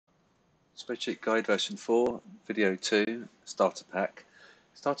Spreadsheet Guide version 4, video 2, Starter Pack.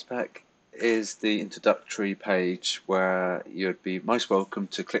 Starter Pack is the introductory page where you'd be most welcome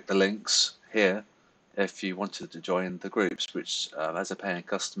to click the links here if you wanted to join the groups, which as a paying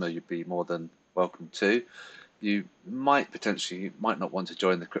customer you'd be more than welcome to. You might not want to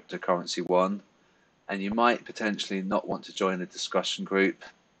join the cryptocurrency one, and you might potentially not want to join a discussion group,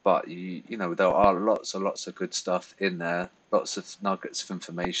 but you know there are lots of good stuff in there, lots of nuggets of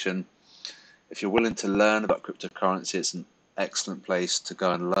information. If you're willing to learn about cryptocurrency, it's an excellent place to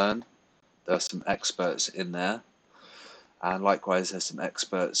go and learn. There are some experts in there, and likewise there's some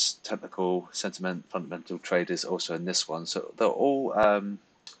experts, technical, sentiment, fundamental traders also in this one. So they're all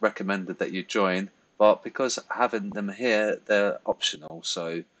recommended that you join, but because having them here, they're optional,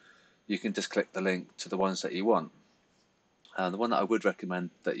 so you can just click the link to the ones that you want. The one that I would recommend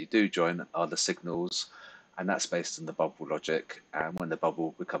that you do join are the signals, and that's based on the bubble logic. And when the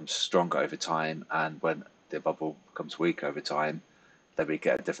bubble becomes stronger over time and when the bubble becomes weak over time, then we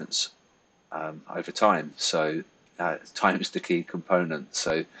get a difference over time. So time is the key component.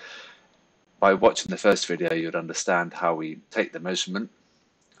 So by watching the first video, you'd understand how we take the measurement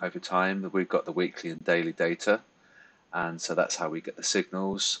over time. We've got the weekly and daily data, and so that's how we get the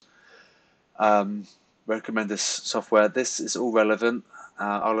signals. Recommend this software. This is all relevant.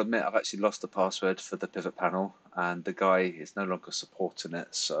 I'll admit I've actually lost the password for the pivot panel, and the guy is no longer supporting it,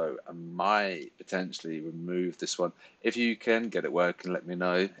 so I might potentially remove this one. If you can get it working, let me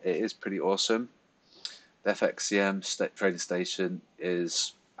know. It is pretty awesome. The FXCM trading station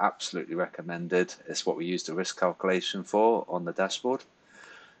is absolutely recommended. It's what we use the risk calculation for on the dashboard.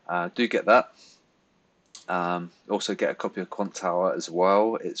 Do get that. Also get a copy of Quant Tower as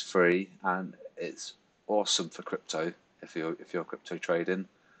well. It's free and it's awesome for crypto if you're crypto trading.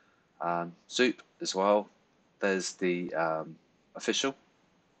 Zoop as well. There's the official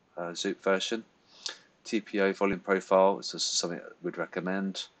Zoop version. TPO volume profile is just something that we'd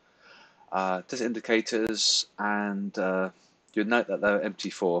recommend. There's indicators, and you'll note that they're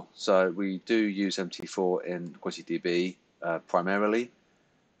MT4. So we do use MT4 in QUASIDB primarily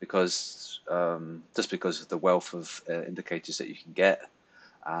because just because of the wealth of indicators that you can get.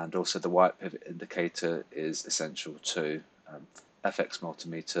 And also the white pivot indicator is essential too. FX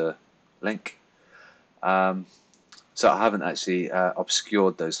multimeter link. So I haven't actually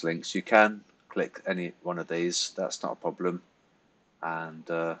obscured those links. You can click any one of these. That's not a problem. And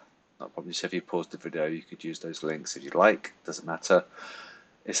not a problem. So if you pause the video, you could use those links if you like. Doesn't matter.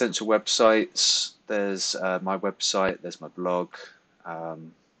 Essential websites. There's my website. There's my blog.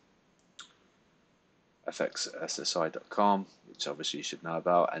 fxssi.com, which obviously you should know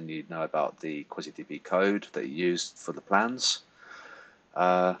about, and you know about the QUASIDB code that you used for the plans.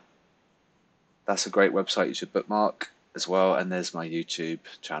 That's a great website you should bookmark as well, and there's my YouTube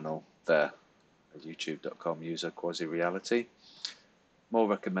channel there, youtube.com user QuasiReality. More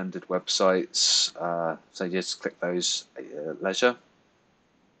recommended websites, so you just click those at your leisure,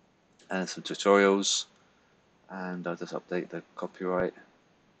 and some tutorials, and I'll just update the copyright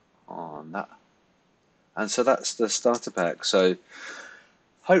on that. And so that's the starter pack. So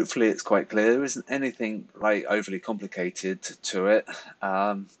hopefully it's quite clear. There isn't anything like overly complicated to it.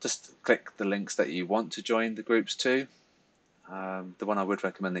 Just click the links that you want to join the groups to. The one I would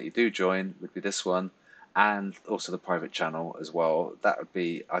recommend that you do join would be this one, and also the private channel as well. That would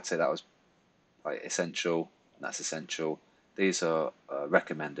be, I'd say that was like essential. That's essential. These are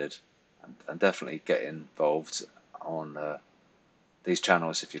recommended, and definitely get involved on these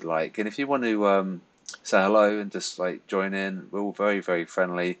channels if you'd like. And if you want to say hello and just like join in, we're all very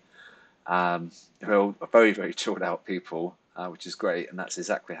friendly. We're all very chilled out people, which is great, and that's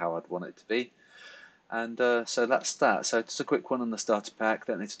exactly how I'd want it to be. And so that's that. So just a quick one on the starter pack.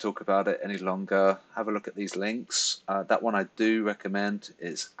 Don't need to talk about it any longer. Have a look at these links. That one I do recommend.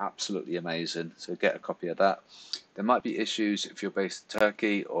 It's absolutely amazing, so get a copy of that. There might be issues if you're based in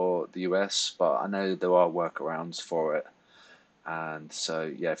Turkey or the US, but I know there are workarounds for it. And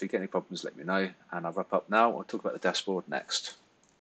so, yeah, if you get any problems, let me know. And I'll wrap up now. I'll talk about the dashboard next.